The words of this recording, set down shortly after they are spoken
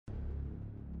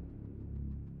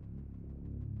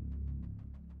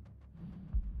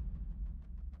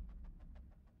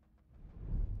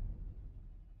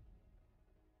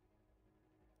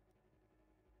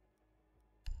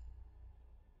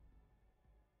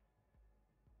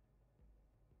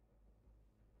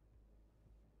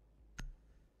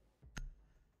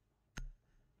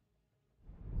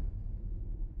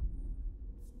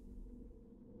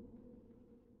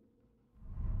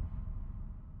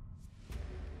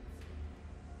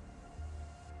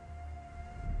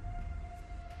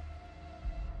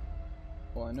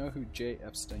I know who Jay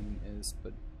Epstein is,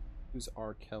 but who's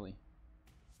R. Kelly?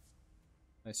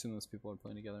 I assume those people are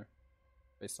playing together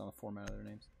based on the format of their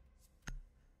names.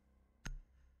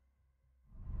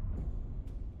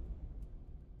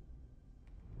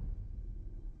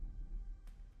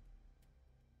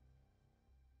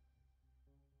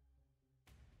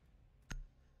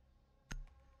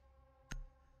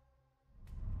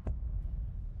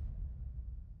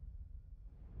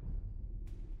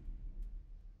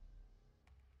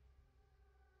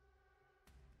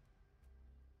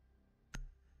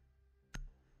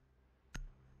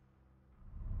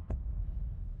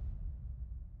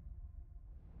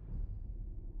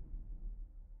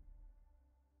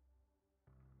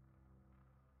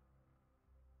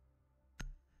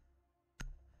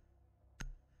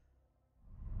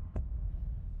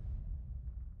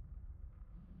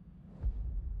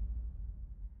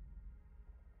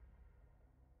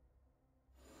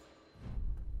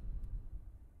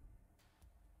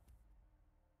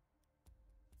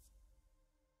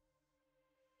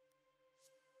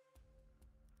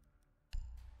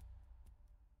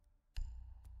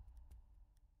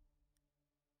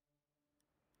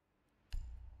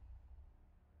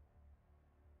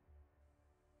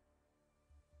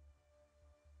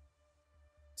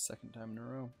 Second time in a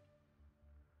row.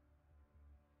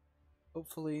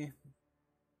 Hopefully.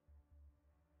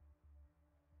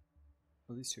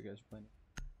 Oh, these two guys are playing.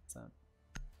 What's that?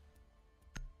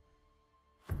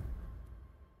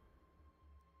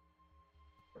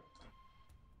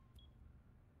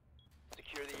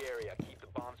 Secure the area. Keep the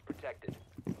bombs protected.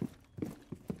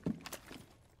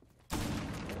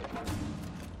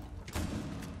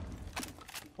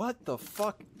 What the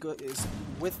fuck is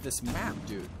with this map,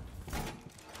 dude?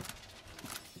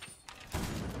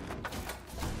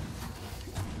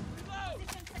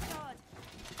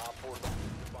 Op 4 located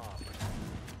the bomb.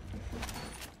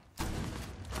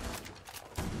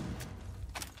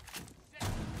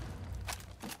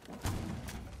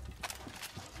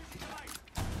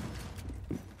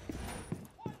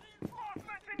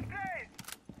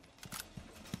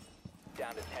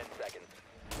 Down to 10 seconds.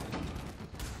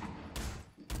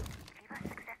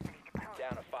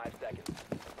 Down to 5 seconds.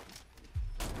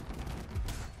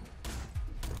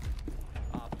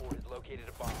 Op 4 has located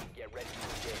a bomb. Get ready to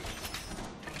engage.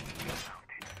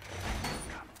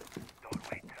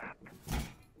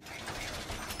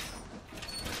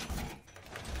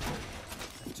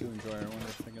 To enjoy. I wonder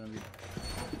if they're gonna be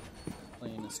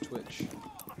playing as Twitch.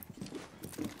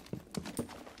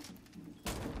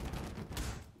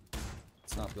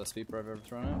 It's not the best beeper I've ever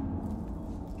thrown out.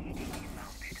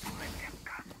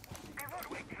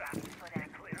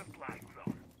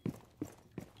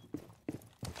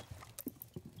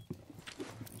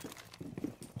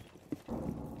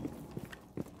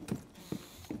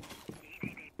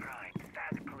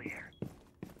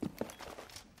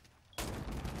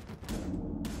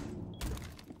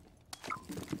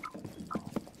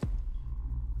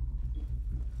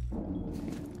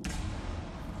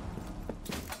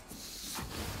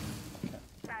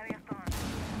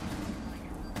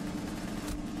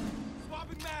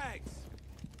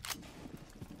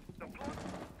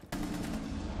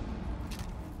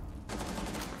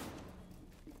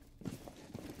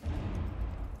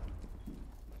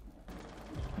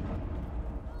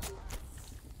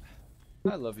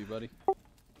 I love you, buddy.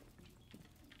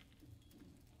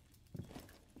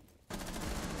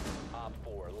 Op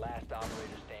 4, last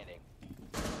operator standing.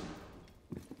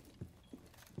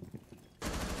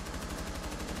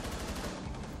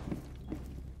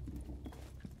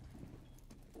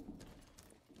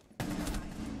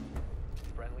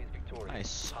 Friendly's victorious.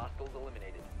 Nice. Hostiles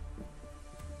eliminated.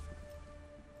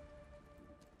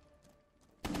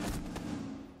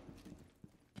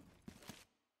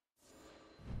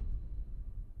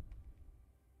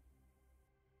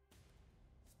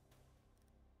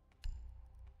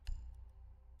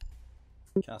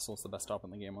 Castle's the best stop in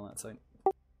the game on that site.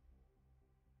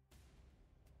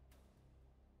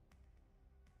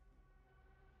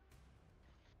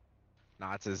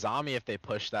 Nah, it's a zombie if they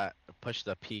push the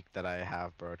peak that I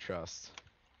have, bro. Trust.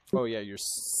 Oh yeah, your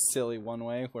silly one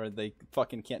way where they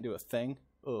fucking can't do a thing.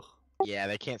 Ugh. Yeah,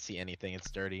 they can't see anything. It's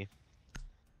dirty.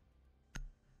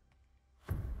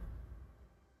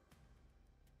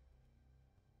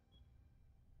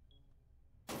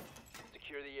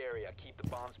 Secure the area. Keep the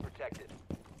bombs protected.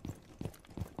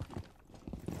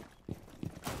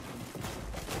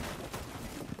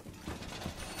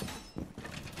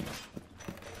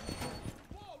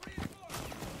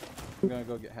 I'm gonna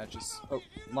go get hatches. Oh,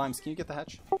 Limes, can you get the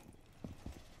hatch?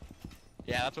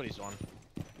 Yeah, that's what he's on.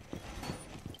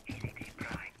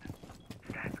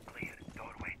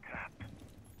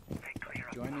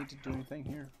 I need to do anything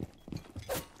here.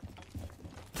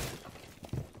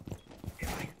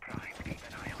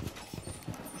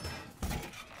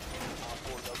 Op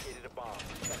 4 located a bomb.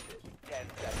 Protect it. 10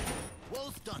 seconds.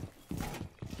 Wall's done.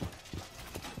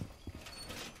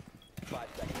 5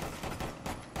 seconds.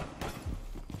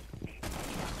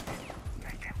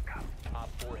 Op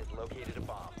 4 has located a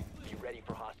bomb. Be ready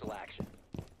for hostile action.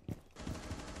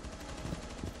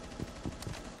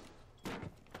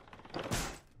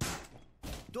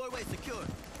 Doorway secure.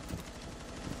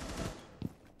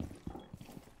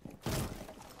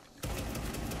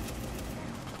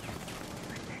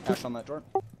 Ash on that door.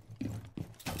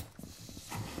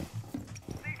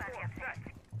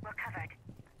 We're covered.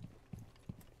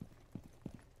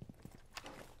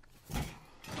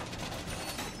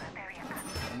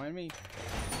 Don't mind me.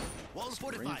 Walls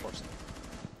fortified. Reinforcing.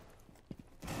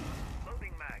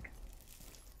 Loading mag.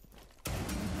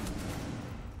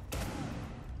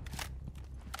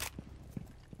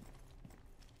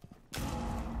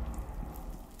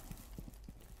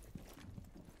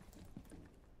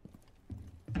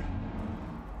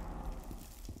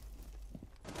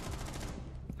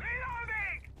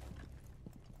 Reloading!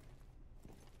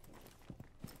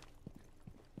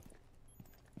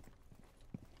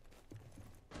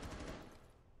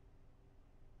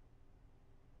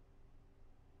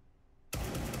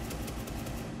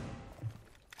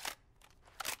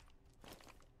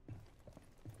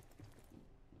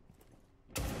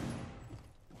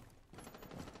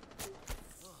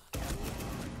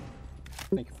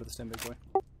 Thank you for the stem, big boy.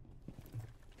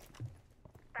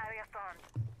 Barrier formed.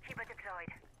 Keeper deployed.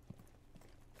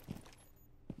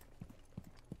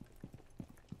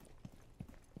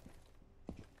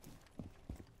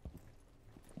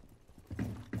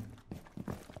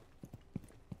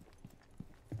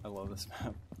 I love this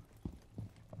map.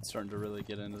 I'm starting to really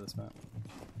get into this map.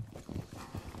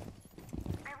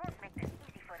 I won't make this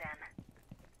easy for them.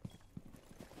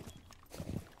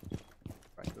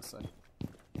 Right this side.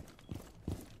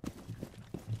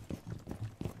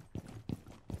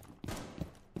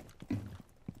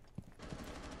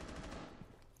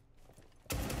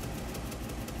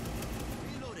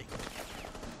 Reloading.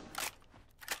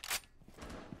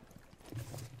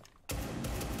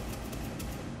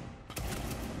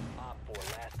 Op 4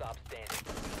 last stop standing.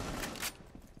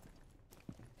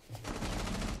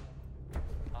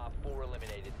 Op 4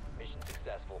 eliminated. Mission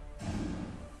successful.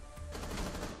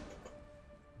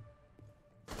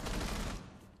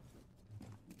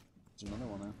 There's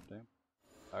another one there. Damn.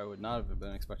 I would not have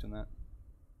been expecting that.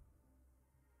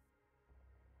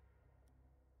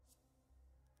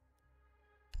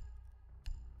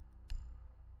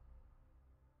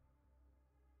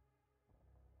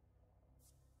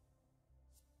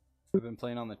 We've been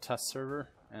playing on the test server,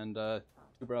 and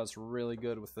Tubrow's really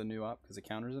good with the new op because it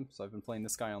counters him. So I've been playing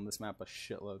this guy on this map a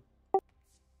shitload.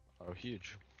 Oh,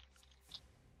 huge.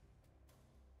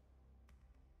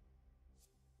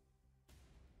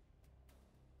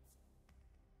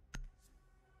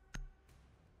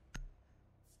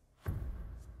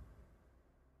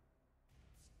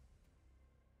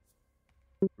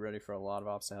 Ready for a lot of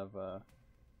ops to have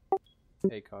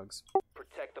ACOGs.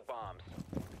 Protect the bombs.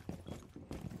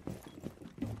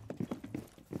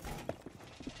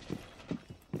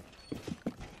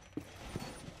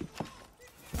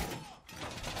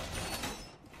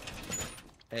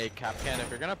 Hey, Capcan, if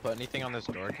you're gonna put anything on this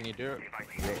door, can you do it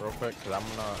real quick? Cause I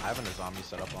have a zombie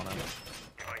set up on it.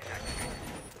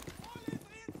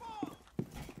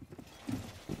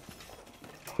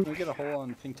 Can we get a hole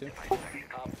on ping 2?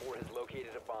 Op 4 has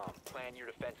located a bomb. Plan your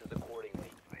defenses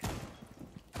accordingly.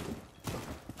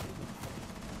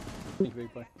 Thank you,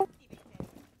 big boy. 10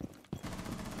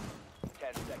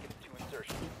 seconds to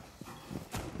insertion.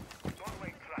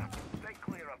 Doorway trap. Stay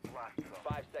clear of blast zone.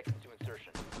 5 seconds to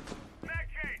insertion. Mag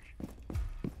change.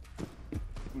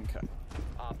 Okay.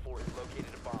 Op 4 has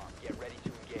located a bomb. Get ready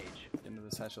to engage. Into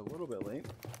this hatch a little bit late.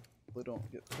 Hopefully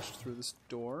don't get pushed through this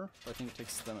door. I think it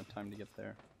takes them a time to get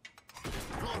there.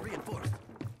 Floor reinforced.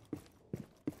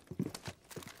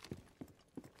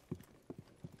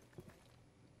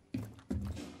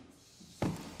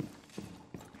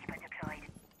 Keeper deployed.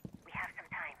 We have some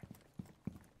time.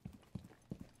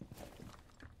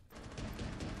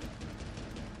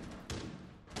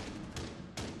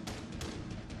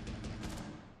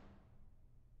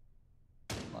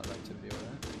 A lot of activity over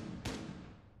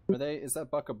there. Are they? Is that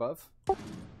buck above?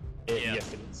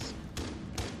 Yes, it is.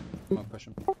 I'm gonna push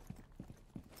him.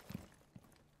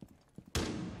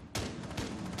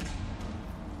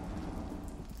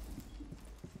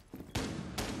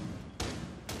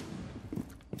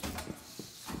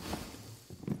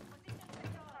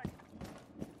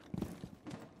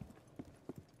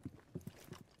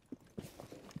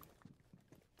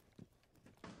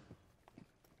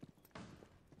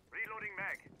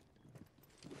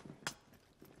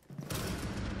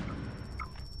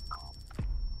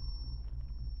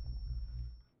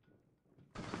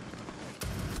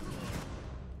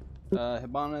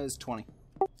 Hibana is 20.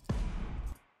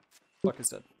 Fuck is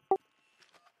dead.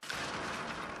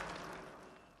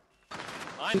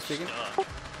 I'm Speaking. stuck.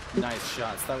 Nice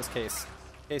shots. That was Case.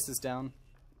 Case is down.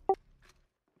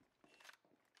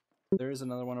 There is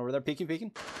another one over there.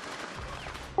 Peeking.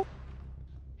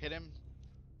 Hit him.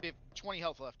 20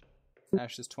 health left.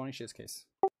 Ash is 20. She has Case.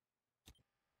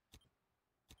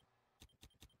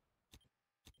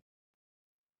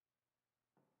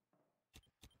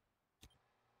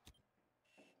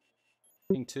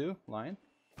 Ping 2. Lion.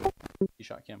 He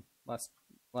shot Kim. Last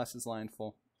is Lion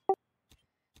full.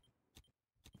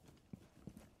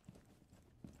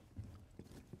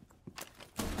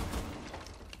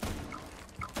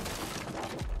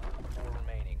 Four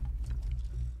remaining.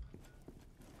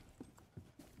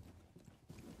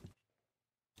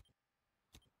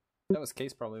 That was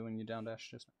Case probably when you downed Ash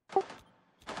just.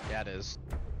 Yeah, it is.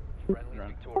 Friendly Run.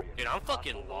 victorious. Dude, I'm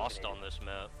fucking Hostile lost on eliminated. this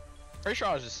map. Pretty sure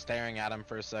I was just staring at him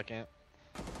for a second.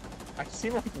 I've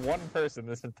seen like one person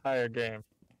this entire game.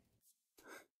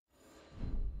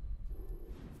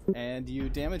 And you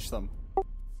damaged them.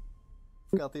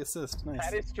 Got the assist. Nice.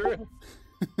 That is true.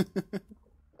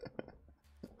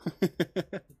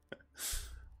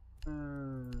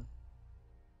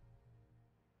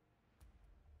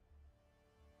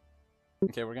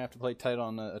 Okay, we're gonna have to play tight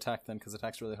on attack then, because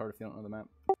attack's really hard if you don't know the map.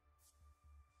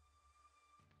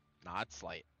 Nah, it's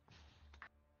light.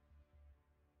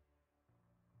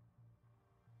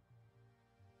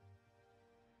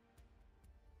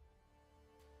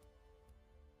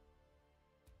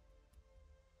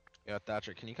 Yeah,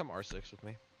 Thatcher, can you come R6 with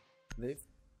me? They've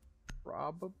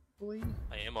probably.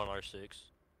 I am on R6.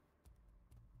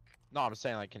 No, I'm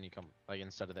saying like, can you come like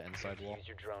instead of the inside wall? Use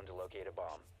your drone to locate a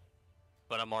bomb.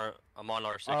 But I'm on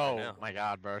R6 Oh right now. my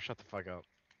god, bro, shut the fuck up.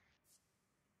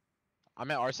 I'm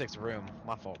at R6 room.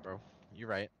 My fault, bro. You're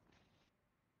right.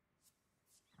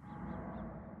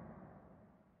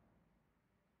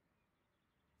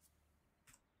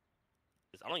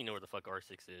 I don't even know where the fuck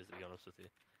R6 is, to be honest with you.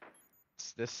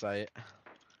 It's this site.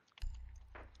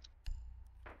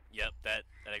 Yep, that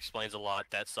explains a lot.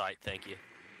 That site, thank you.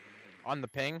 On the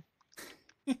ping.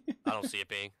 I don't see a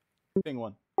ping. Ping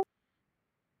 1.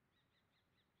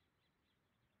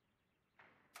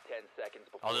 10 seconds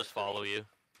before. I'll just follow you.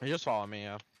 You just follow me,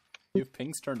 yeah. You have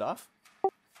pings turned off?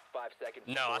 5 seconds.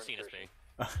 No, before I seen his insertion.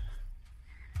 ping.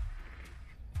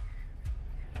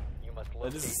 You must That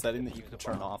locate is a and setting that you defuse can the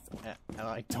turn bomb. off, and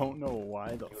I don't know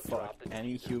why the You have fuck dropped the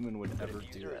any diffuser. human would The ever do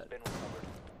diffuser has that. been recovered.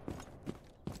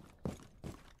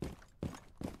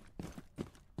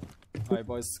 Alright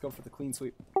boys, let's go for the clean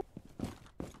sweep.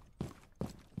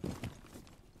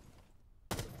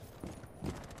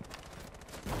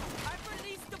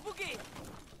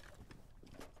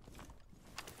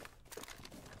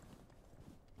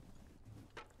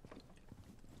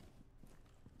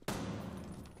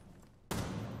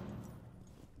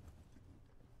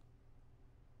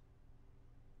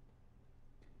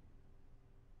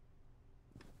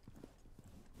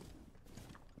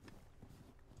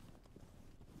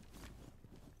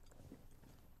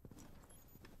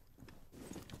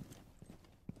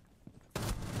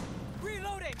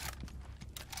 Reloading!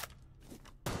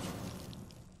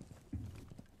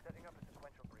 Setting up a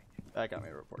sequential breach. That got me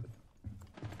reported.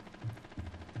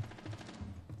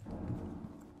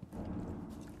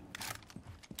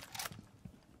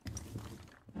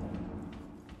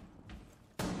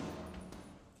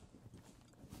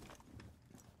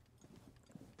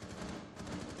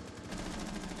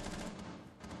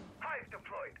 Hive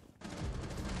deployed.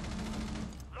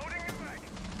 Loading it back.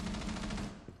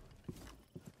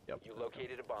 Yep. You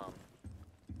located a bomb.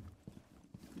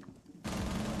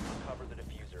 Cover the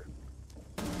diffuser.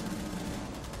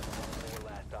 4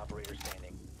 last operator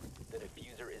standing. The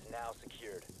diffuser is now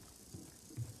secured.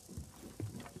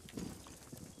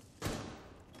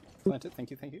 Plant it, thank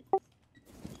you.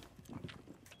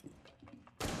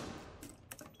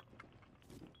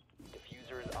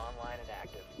 Diffuser is online and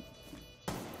active.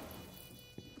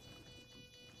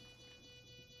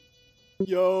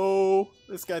 Yo!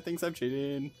 This guy thinks I'm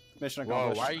cheating. Mission Whoa,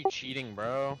 accomplished. why are you cheating,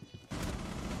 bro?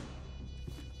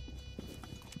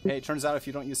 Hey, it turns out if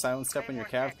you don't use silent step when you're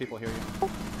cav, people hear you.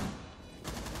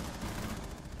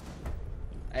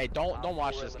 Hey, don't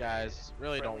watch this, guys.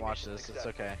 Really don't watch this. It's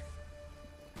okay.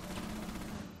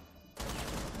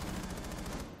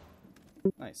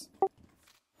 Nice.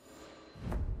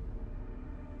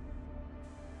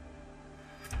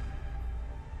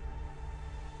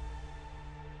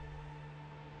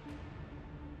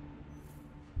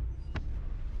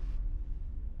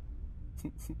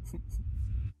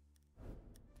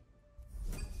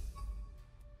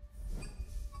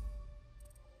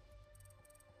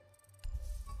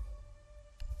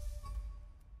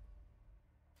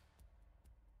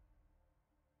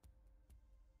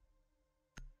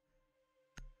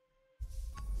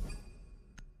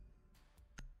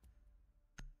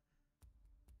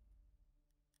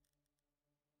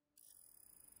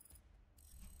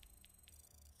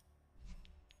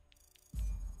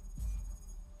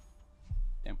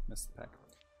 Missed the pack.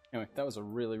 Anyway, that was a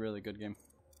really, really good game.